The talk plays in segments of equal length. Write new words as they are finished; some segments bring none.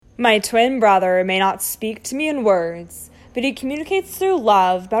My twin brother may not speak to me in words, but he communicates through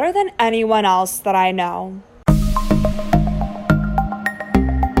love better than anyone else that I know.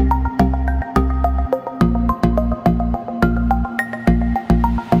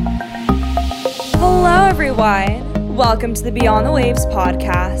 Hello, everyone. Welcome to the Beyond the Waves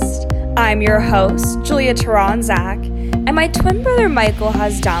podcast. I'm your host, Julia Taranzak, and my twin brother Michael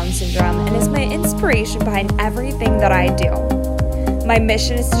has Down syndrome and is my inspiration behind everything that I do. My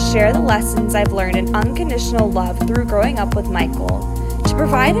mission is to share the lessons I've learned in unconditional love through growing up with Michael, to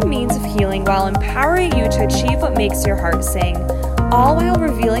provide a means of healing while empowering you to achieve what makes your heart sing, all while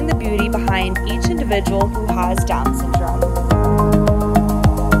revealing the beauty behind each individual who has Down syndrome.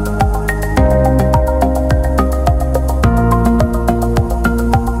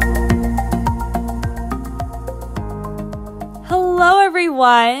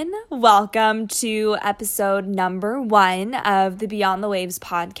 Everyone, welcome to episode number 1 of the Beyond the Waves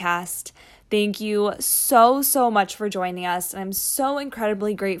podcast. Thank you so much for joining us. I'm so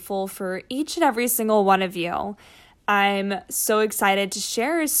incredibly grateful for each and every single one of you. I'm so excited to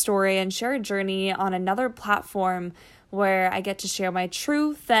share a story and share a journey on another platform where I get to share my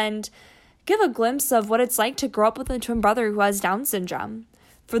truth and give a glimpse of what it's like to grow up with a twin brother who has Down syndrome.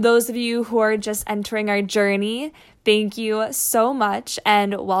 For those of you who are just entering our journey, thank you so much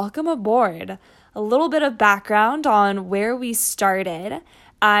and welcome aboard. A little bit of background on where we started.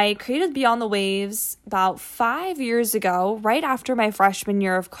 I created Beyond the Waves about 5 years ago, right after my freshman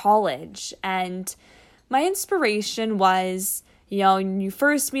year of college. And my inspiration was, when you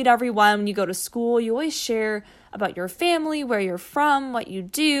first meet everyone, when you go to school, you always share about your family, where you're from, what you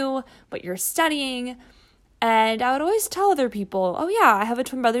do, what you're studying. And I would always tell other people, oh yeah, I have a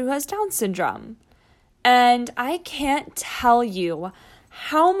twin brother who has Down syndrome. And I can't tell you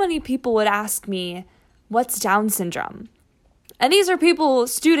how many people would ask me, what's Down syndrome? And these are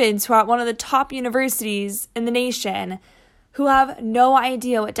students who are at one of the top universities in the nation who have no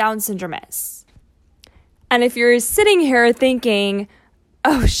idea what Down syndrome is. And if you're sitting here thinking,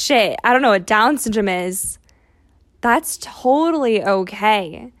 oh shit, I don't know what Down syndrome is, that's totally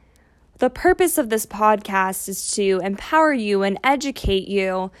okay. The purpose of this podcast is to empower you and educate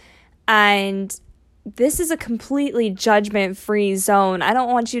you, and this is a completely judgment-free zone. I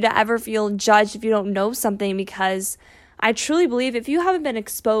don't want you to ever feel judged if you don't know something, because I truly believe if you haven't been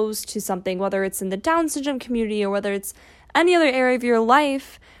exposed to something, whether it's in the Down syndrome community or whether it's any other area of your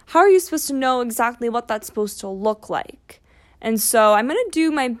life, how are you supposed to know exactly what that's supposed to look like? And so I'm going to do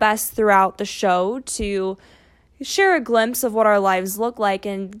my best throughout the show to share a glimpse of what our lives look like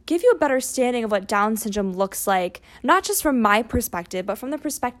and give you a better understanding of what Down syndrome looks like, not just from my perspective, but from the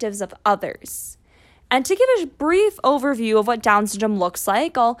perspectives of others. And to give a brief overview of what Down syndrome looks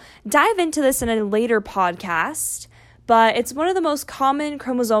like, I'll dive into this in a later podcast, but it's one of the most common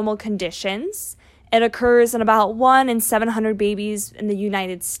chromosomal conditions. It occurs in about 1 in 700 babies in the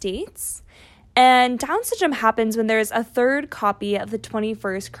United States. And Down syndrome happens when there's a third copy of the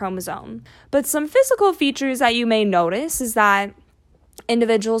 21st chromosome. But some physical features that you may notice is that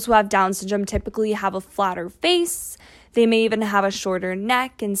individuals who have Down syndrome typically have a flatter face. They may even have a shorter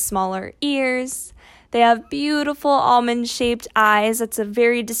neck and smaller ears. They have beautiful almond-shaped eyes. That's a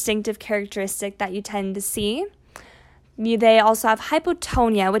very distinctive characteristic that you tend to see. They also have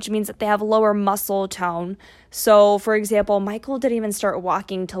hypotonia, which means that they have lower muscle tone. So, for example, Michael didn't even start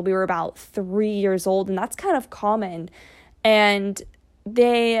walking until we were about 3 years old, and that's kind of common. And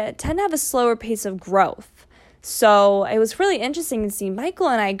they tend to have a slower pace of growth. So it was really interesting to see Michael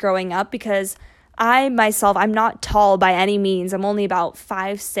and I growing up, because I'm not tall by any means. I'm only about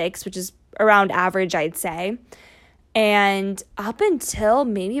 5'6", which is around average, I'd say. And up until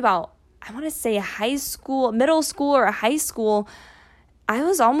maybe about, I want to say middle school or high school, I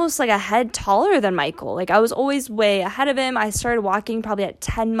was almost like a head taller than Michael. Like I was always way ahead of him. I started walking probably at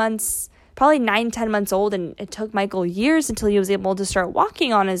 10 months, probably 9-10 months old. And it took Michael years until he was able to start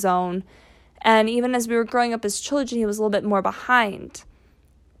walking on his own. And even as we were growing up as children, he was a little bit more behind.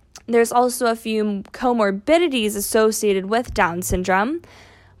 There's also a few comorbidities associated with Down syndrome.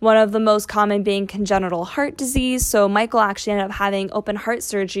 One of the most common being congenital heart disease. So Michael actually ended up having open heart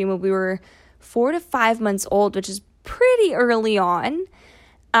surgery when we were 4 to 5 months old, which is pretty early on.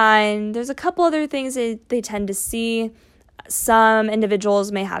 And there's a couple other things they tend to see. Some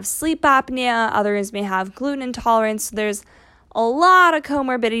individuals may have sleep apnea. Others may have gluten intolerance. So there's a lot of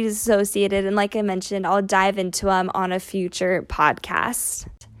comorbidities associated. And like I mentioned, I'll dive into them on a future podcast.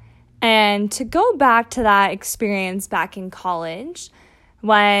 And to go back to that experience back in college,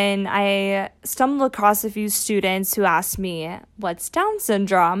 when I stumbled across a few students who asked me, what's Down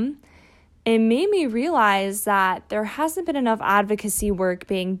syndrome? it made me realize that there hasn't been enough advocacy work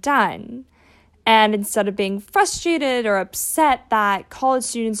being done. And instead of being frustrated or upset that college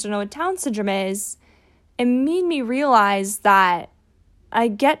students don't know what Down syndrome is, it made me realize that I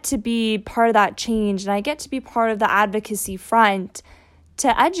get to be part of that change and I get to be part of the advocacy front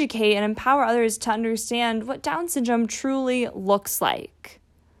to educate and empower others to understand what Down syndrome truly looks like.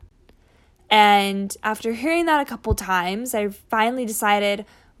 And after hearing that a couple times, I finally decided,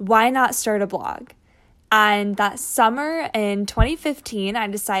 why not start a blog? And that summer in 2015, I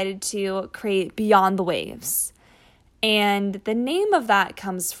decided to create Beyond the Waves. And the name of that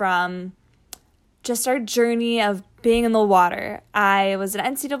comes from just our journey of being in the water. I was an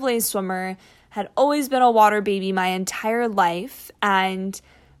NCAA swimmer, had always been a water baby my entire life, and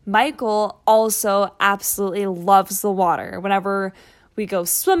Michael also absolutely loves the water. Whenever we go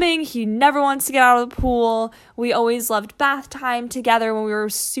swimming, he never wants to get out of the pool. We always loved bath time together when we were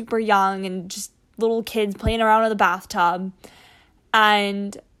super young and just little kids playing around in the bathtub.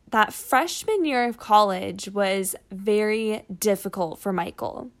 And that freshman year of college was very difficult for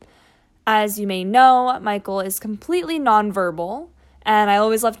Michael. As you may know, Michael is completely nonverbal, and I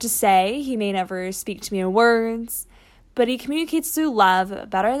always love to say he may never speak to me in words, but he communicates through love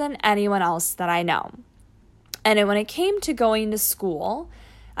better than anyone else that I know. And when it came to going to school,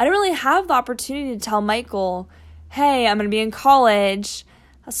 I didn't really have the opportunity to tell Michael, hey, I'm going to be in college,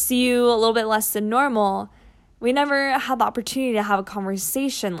 I'll see you a little bit less than normal. We never had the opportunity to have a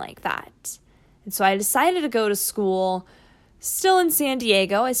conversation like that. And so I decided to go to school still in San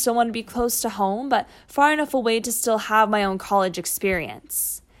Diego. I still wanted to be close to home, but far enough away to still have my own college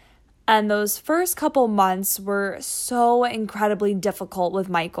experience. And those first couple months were so incredibly difficult with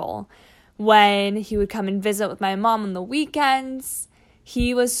Michael. When he would come and visit with my mom on the weekends,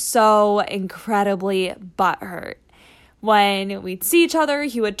 he was so incredibly butthurt. When we'd see each other,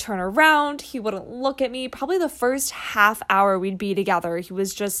 he would turn around, he wouldn't look at me. Probably the first half hour we'd be together, he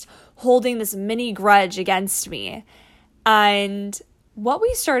was just holding this mini grudge against me. And what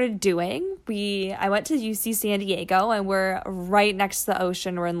we started doing, I went to UC San Diego, and we're right next to the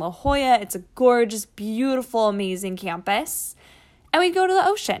ocean. We're in La Jolla. It's a gorgeous, beautiful, amazing campus. And we'd go to the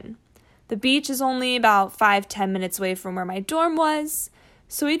ocean. The beach is only about 5-10 minutes away from where my dorm was.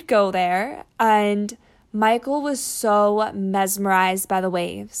 So we'd go there, and Michael was so mesmerized by the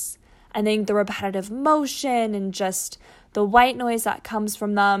waves. I think the repetitive motion and just the white noise that comes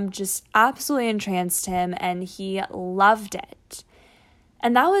from them just absolutely entranced him, and he loved it.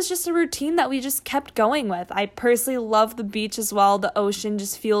 And that was just a routine that we just kept going with. I personally love the beach as well. The ocean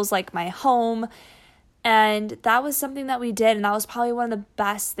just feels like my home. And that was something that we did, and that was probably one of the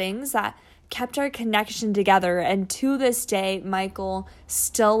best things that kept our connection together. And to this day, Michael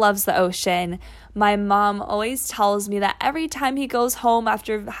still loves the ocean. My mom always tells me that every time he goes home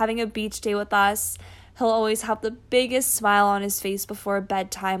after having a beach day with us, he'll always have the biggest smile on his face before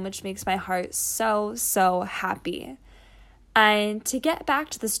bedtime, which makes my heart so, so happy. And to get back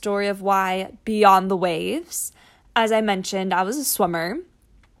to the story of why Beyond the Waves, as I mentioned, I was a swimmer,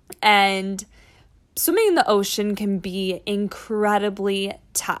 and swimming in the ocean can be incredibly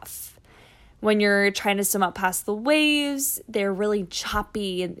tough. When you're trying to swim up past the waves, they're really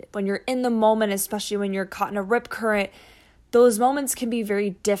choppy. And when you're in the moment, especially when you're caught in a rip current, those moments can be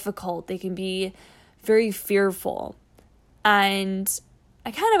very difficult. They can be very fearful. And I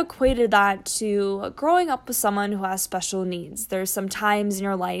kind of equated that to growing up with someone who has special needs. There's some times in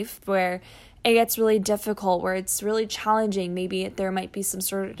your life where it gets really difficult, where it's really challenging. Maybe there might be some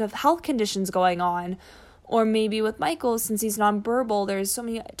sort of health conditions going on. Or maybe with Michael, since he's nonverbal, there's so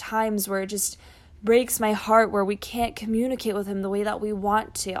many times where it just breaks my heart where we can't communicate with him the way that we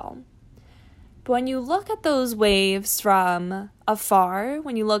want to. But when you look at those waves from afar,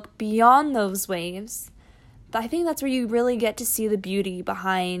 when you look beyond those waves, I think that's where you really get to see the beauty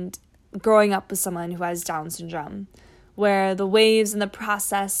behind growing up with someone who has Down syndrome, where the waves and the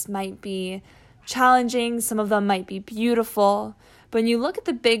process might be challenging, some of them might be beautiful, but when you look at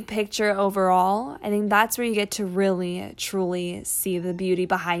the big picture overall, I think that's where you get to really, truly see the beauty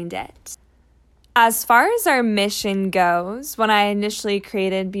behind it. As far as our mission goes, when I initially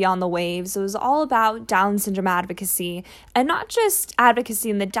created Beyond the Waves, it was all about Down syndrome advocacy, and not just advocacy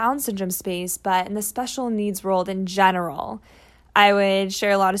in the Down syndrome space, but in the special needs world in general. I would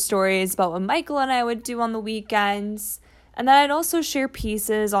share a lot of stories about what Michael and I would do on the weekends, and then I'd also share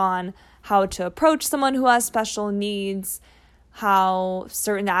pieces on how to approach someone who has special needs, how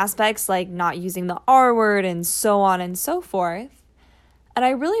certain aspects like not using the R word and so on and so forth. And I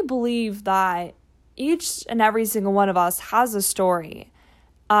really believe that each and every single one of us has a story.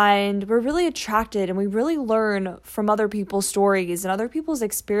 And we're really attracted and we really learn from other people's stories and other people's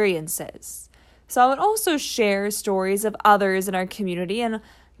experiences. So I would also share stories of others in our community and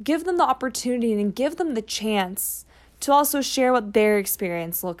give them the opportunity and give them the chance to also share what their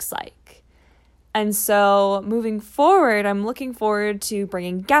experience looks like. And so moving forward, I'm looking forward to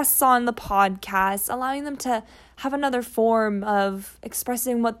bringing guests on the podcast, allowing them to have another form of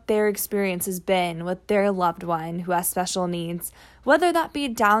expressing what their experience has been with their loved one who has special needs, whether that be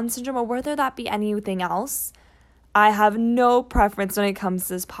Down syndrome or whether that be anything else. I have no preference when it comes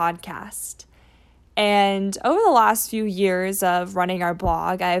to this podcast. And over the last few years of running our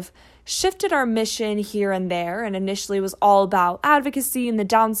blog, I've shifted our mission here and there, and initially it was all about advocacy in the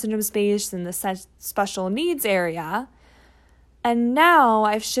Down syndrome space and the special needs area. And now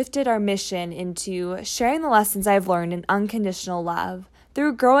I've shifted our mission into sharing the lessons I've learned in unconditional love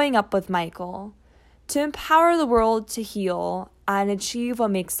through growing up with Michael to empower the world to heal and achieve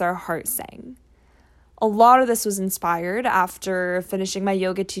what makes their heart sing. A lot of this was inspired after finishing my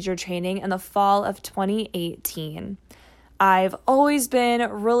yoga teacher training in the fall of 2018. I've always been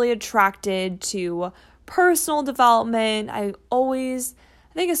really attracted to personal development. I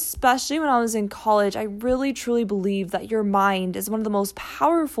think especially when I was in college, I really truly believe that your mind is one of the most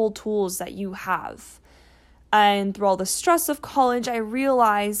powerful tools that you have. And through all the stress of college, I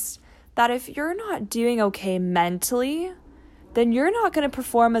realized that if you're not doing okay mentally, then you're not going to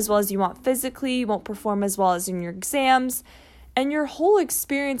perform as well as you want physically, you won't perform as well as in your exams, and your whole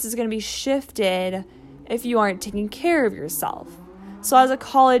experience is going to be shifted if you aren't taking care of yourself. So as a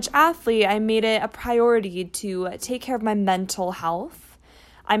college athlete, I made it a priority to take care of my mental health.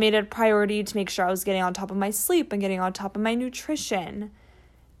 I made it a priority to make sure I was getting on top of my sleep and getting on top of my nutrition.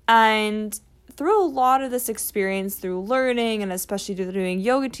 And through a lot of this experience, through learning and especially through doing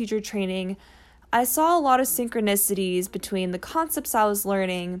yoga teacher training, I saw a lot of synchronicities between the concepts I was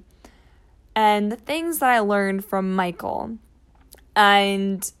learning and the things that I learned from Michael.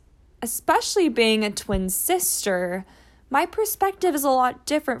 And especially being a twin sister, my perspective is a lot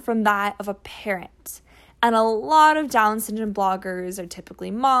different from that of a parent. And a lot of Down syndrome bloggers are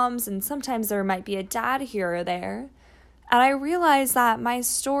typically moms, and sometimes there might be a dad here or there. And I realized that my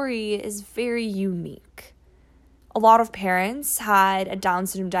story is very unique. A lot of parents had a Down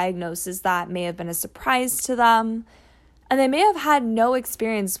syndrome diagnosis that may have been a surprise to them, and they may have had no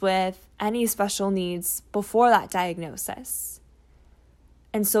experience with any special needs before that diagnosis.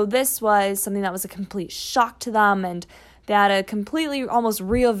 And so this was something that was a complete shock to them, and they had to completely almost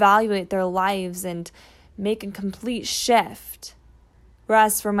reevaluate their lives and make a complete shift.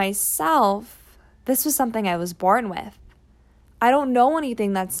 Whereas for myself, this was something I was born with. I don't know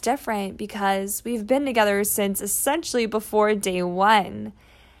anything that's different because we've been together since essentially before day one.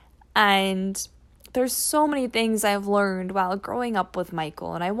 And there's so many things I've learned while growing up with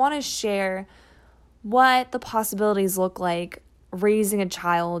Michael. And I want to share what the possibilities look like raising a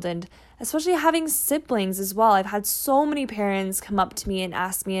child and especially having siblings as well. I've had so many parents come up to me and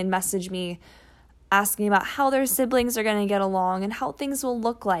ask me and message me asking about how their siblings are going to get along and how things will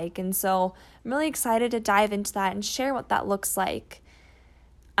look like. And so I'm really excited to dive into that and share what that looks like.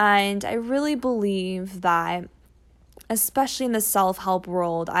 And I really believe that, especially in the self-help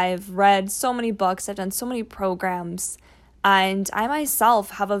world, I've read so many books, I've done so many programs, and I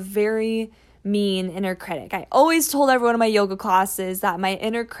myself have a very mean inner critic. I always told everyone in my yoga classes that my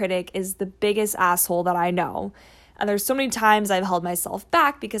inner critic is the biggest asshole that I know. And there's so many times I've held myself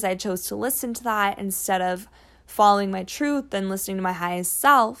back because I chose to listen to that instead of following my truth and listening to my highest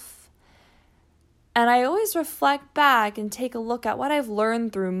self. And I always reflect back and take a look at what I've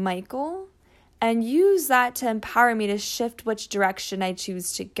learned through Michael and use that to empower me to shift which direction I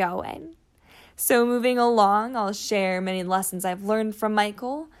choose to go in. So moving along, I'll share many lessons I've learned from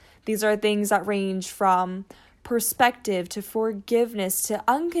Michael. These are things that range from perspective to forgiveness to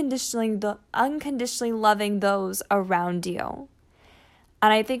unconditionally loving those around you.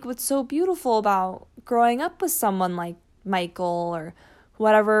 And I think what's so beautiful about growing up with someone like Michael or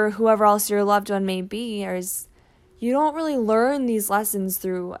whoever else your loved one may be is you don't really learn these lessons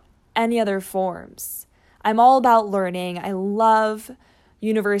through any other forms. I'm all about learning. I love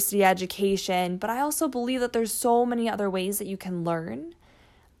university education, but I also believe that there's so many other ways that you can learn.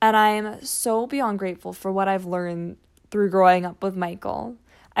 And I'm so beyond grateful for what I've learned through growing up with Michael.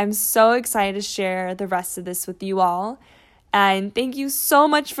 I'm so excited to share the rest of this with you all. And thank you so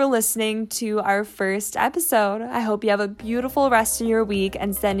much for listening to our first episode. I hope you have a beautiful rest of your week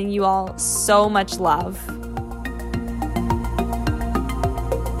and sending you all so much love.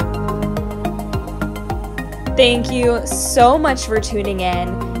 Thank you so much for tuning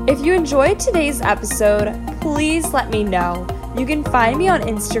in. If you enjoyed today's episode, please let me know. You can find me on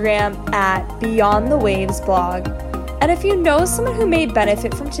Instagram at Beyond the Waves blog. And if you know someone who may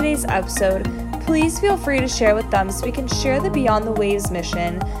benefit from today's episode, please feel free to share with them so we can share the Beyond the Waves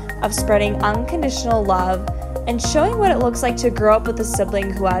mission of spreading unconditional love and showing what it looks like to grow up with a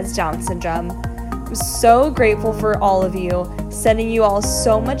sibling who has Down syndrome. I'm so grateful for all of you, sending you all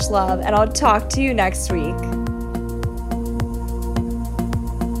so much love, and I'll talk to you next week.